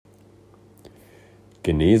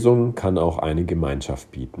Genesung kann auch eine Gemeinschaft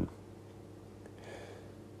bieten.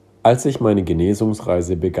 Als ich meine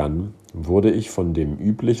Genesungsreise begann, wurde ich von dem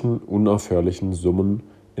üblichen, unaufhörlichen Summen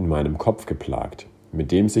in meinem Kopf geplagt,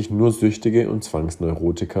 mit dem sich nur Süchtige und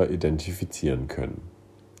Zwangsneurotiker identifizieren können.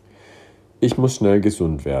 Ich muss schnell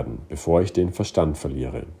gesund werden, bevor ich den Verstand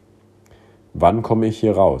verliere. Wann komme ich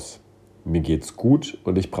hier raus? Mir geht's gut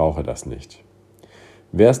und ich brauche das nicht.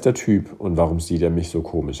 Wer ist der Typ und warum sieht er mich so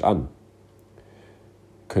komisch an?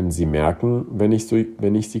 Können Sie merken, wenn ich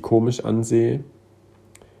Sie komisch ansehe?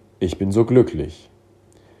 Ich bin so glücklich.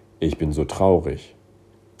 Ich bin so traurig.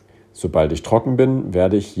 Sobald ich trocken bin,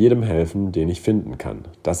 werde ich jedem helfen, den ich finden kann.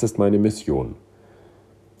 Das ist meine Mission.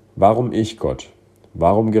 Warum ich, Gott?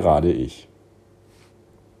 Warum gerade ich?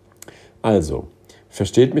 Also,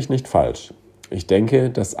 versteht mich nicht falsch. Ich denke,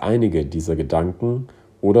 dass einige dieser Gedanken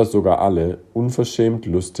oder sogar alle unverschämt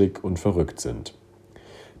lustig und verrückt sind.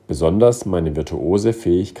 Besonders meine virtuose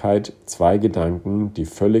Fähigkeit, zwei Gedanken, die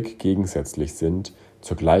völlig gegensätzlich sind,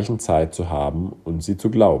 zur gleichen Zeit zu haben und sie zu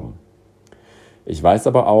glauben. Ich weiß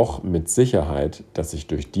aber auch mit Sicherheit, dass ich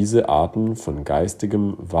durch diese Arten von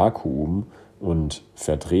geistigem Vakuum und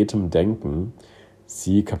verdrehtem Denken,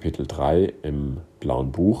 siehe Kapitel 3 im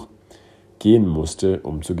Blauen Buch, gehen musste,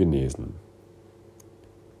 um zu genesen.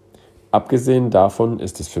 Abgesehen davon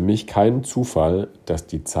ist es für mich kein Zufall, dass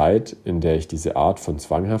die Zeit, in der ich diese Art von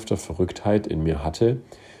zwanghafter Verrücktheit in mir hatte,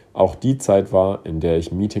 auch die Zeit war, in der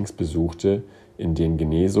ich Meetings besuchte, in denen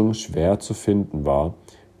Genesung schwer zu finden war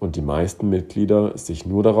und die meisten Mitglieder sich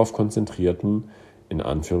nur darauf konzentrierten, in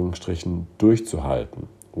Anführungsstrichen durchzuhalten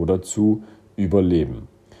oder zu überleben,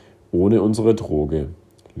 ohne unsere Droge,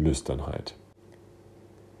 Lüsternheit.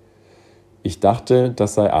 Ich dachte,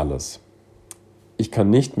 das sei alles. Ich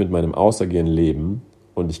kann nicht mit meinem Außergehen leben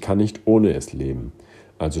und ich kann nicht ohne es leben.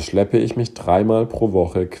 Also schleppe ich mich 3-mal pro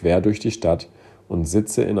Woche quer durch die Stadt und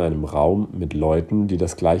sitze in einem Raum mit Leuten, die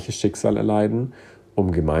das gleiche Schicksal erleiden,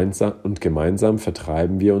 gemeinsam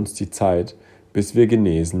vertreiben wir uns die Zeit, bis wir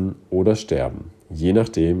genesen oder sterben, je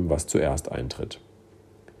nachdem, was zuerst eintritt.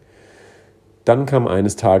 Dann kam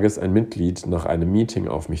eines Tages ein Mitglied nach einem Meeting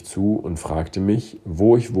auf mich zu und fragte mich,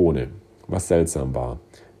 wo ich wohne, was seltsam war,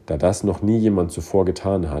 da das noch nie jemand zuvor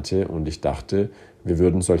getan hatte und ich dachte, wir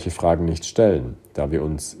würden solche Fragen nicht stellen, da wir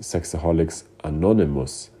uns Sexaholics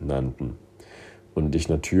Anonymous nannten und ich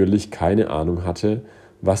natürlich keine Ahnung hatte,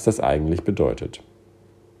 was das eigentlich bedeutet.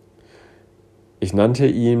 Ich nannte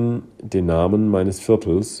ihm den Namen meines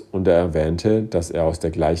Viertels und er erwähnte, dass er aus der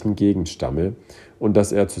gleichen Gegend stamme und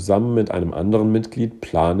dass er zusammen mit einem anderen Mitglied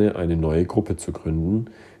plane, eine neue Gruppe zu gründen,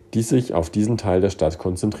 die sich auf diesen Teil der Stadt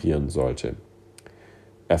konzentrieren sollte.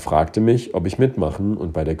 Er fragte mich, ob ich mitmachen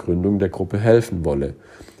und bei der Gründung der Gruppe helfen wolle.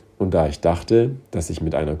 Und da ich dachte, dass ich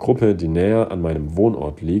mit einer Gruppe, die näher an meinem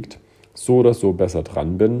Wohnort liegt, so oder so besser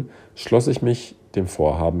dran bin, schloss ich mich dem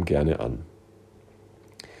Vorhaben gerne an.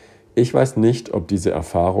 Ich weiß nicht, ob diese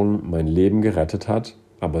Erfahrung mein Leben gerettet hat,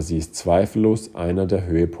 aber sie ist zweifellos einer der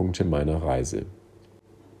Höhepunkte meiner Reise.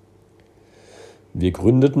 Wir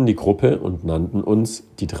gründeten die Gruppe und nannten uns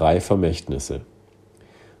die 3 Vermächtnisse.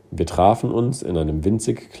 Wir trafen uns in einem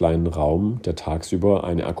winzig kleinen Raum, der tagsüber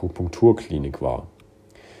eine Akupunkturklinik war.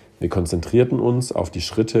 Wir konzentrierten uns auf die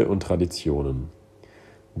Schritte und Traditionen.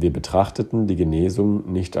 Wir betrachteten die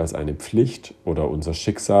Genesung nicht als eine Pflicht oder unser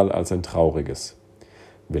Schicksal als ein trauriges.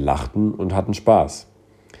 Wir lachten und hatten Spaß.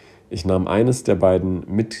 Ich nahm eines der beiden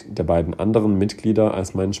anderen Mitglieder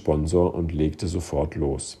als meinen Sponsor und legte sofort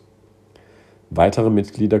los. Weitere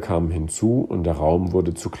Mitglieder kamen hinzu und der Raum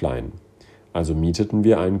wurde zu klein. Also mieteten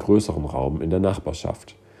wir einen größeren Raum in der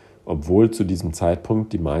Nachbarschaft, obwohl zu diesem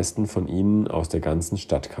Zeitpunkt die meisten von ihnen aus der ganzen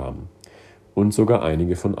Stadt kamen und sogar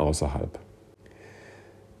einige von außerhalb.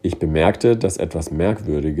 Ich bemerkte, dass etwas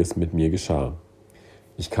Merkwürdiges mit mir geschah.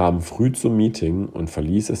 Ich kam früh zum Meeting und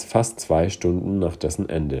verließ es fast 2 Stunden nach dessen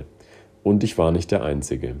Ende, und ich war nicht der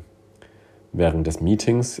Einzige. Während des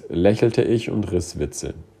Meetings lächelte ich und riss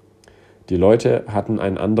Witze. Die Leute hatten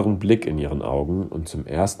einen anderen Blick in ihren Augen und zum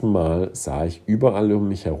ersten Mal sah ich überall um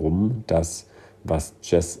mich herum das, was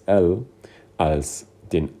L. als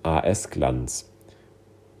den AS-Glanz,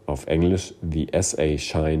 auf Englisch the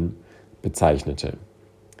SA-Shine, bezeichnete.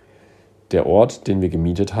 Der Ort, den wir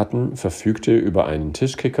gemietet hatten, verfügte über einen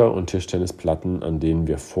Tischkicker und Tischtennisplatten, an denen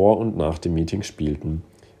wir vor und nach dem Meeting spielten,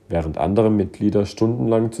 während andere Mitglieder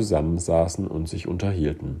stundenlang zusammensaßen und sich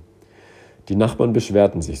unterhielten. Die Nachbarn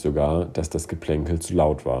beschwerten sich sogar, dass das Geplänkel zu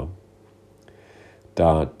laut war.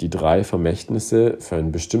 Da die 3 Vermächtnisse für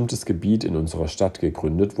ein bestimmtes Gebiet in unserer Stadt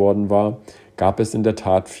gegründet worden war, gab es in der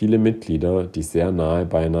Tat viele Mitglieder, die sehr nahe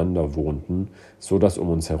beieinander wohnten, so dass um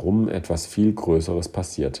uns herum etwas viel Größeres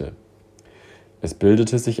passierte. Es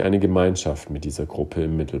bildete sich eine Gemeinschaft mit dieser Gruppe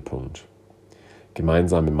im Mittelpunkt.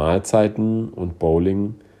 Gemeinsame Mahlzeiten und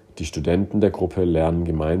Bowling, die Studenten der Gruppe lernen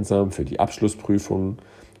gemeinsam für die Abschlussprüfungen,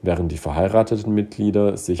 während die verheirateten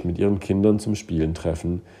Mitglieder sich mit ihren Kindern zum Spielen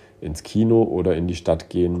treffen, ins Kino oder in die Stadt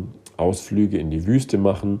gehen, Ausflüge in die Wüste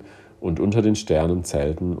machen und unter den Sternen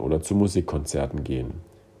zelten oder zu Musikkonzerten gehen.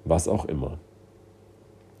 Was auch immer.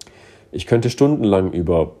 Ich könnte stundenlang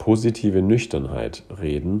über positive Nüchternheit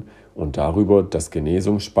reden und darüber, dass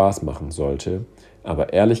Genesung Spaß machen sollte,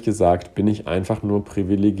 aber ehrlich gesagt bin ich einfach nur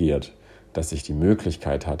privilegiert, dass ich die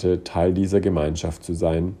Möglichkeit hatte, Teil dieser Gemeinschaft zu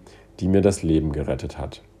sein, die mir das Leben gerettet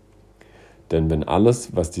hat. Denn wenn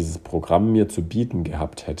alles, was dieses Programm mir zu bieten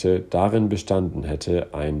gehabt hätte, darin bestanden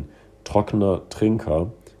hätte, ein trockener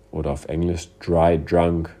Trinker oder auf Englisch dry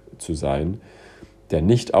drunk zu sein, der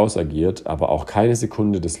nicht ausagiert, aber auch keine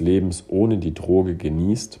Sekunde des Lebens ohne die Droge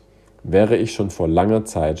genießt, wäre ich schon vor langer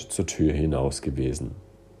Zeit zur Tür hinaus gewesen.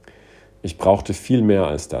 Ich brauchte viel mehr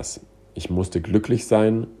als das. Ich musste glücklich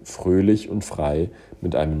sein, fröhlich und frei,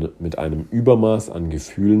 mit einem Übermaß an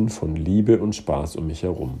Gefühlen von Liebe und Spaß um mich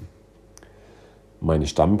herum. Meine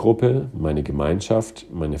Stammgruppe, meine Gemeinschaft,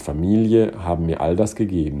 meine Familie haben mir all das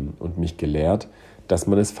gegeben und mich gelehrt, dass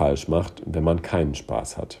man es falsch macht, wenn man keinen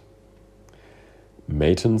Spaß hat.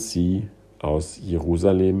 Matan C. aus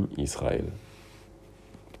Jerusalem, Israel.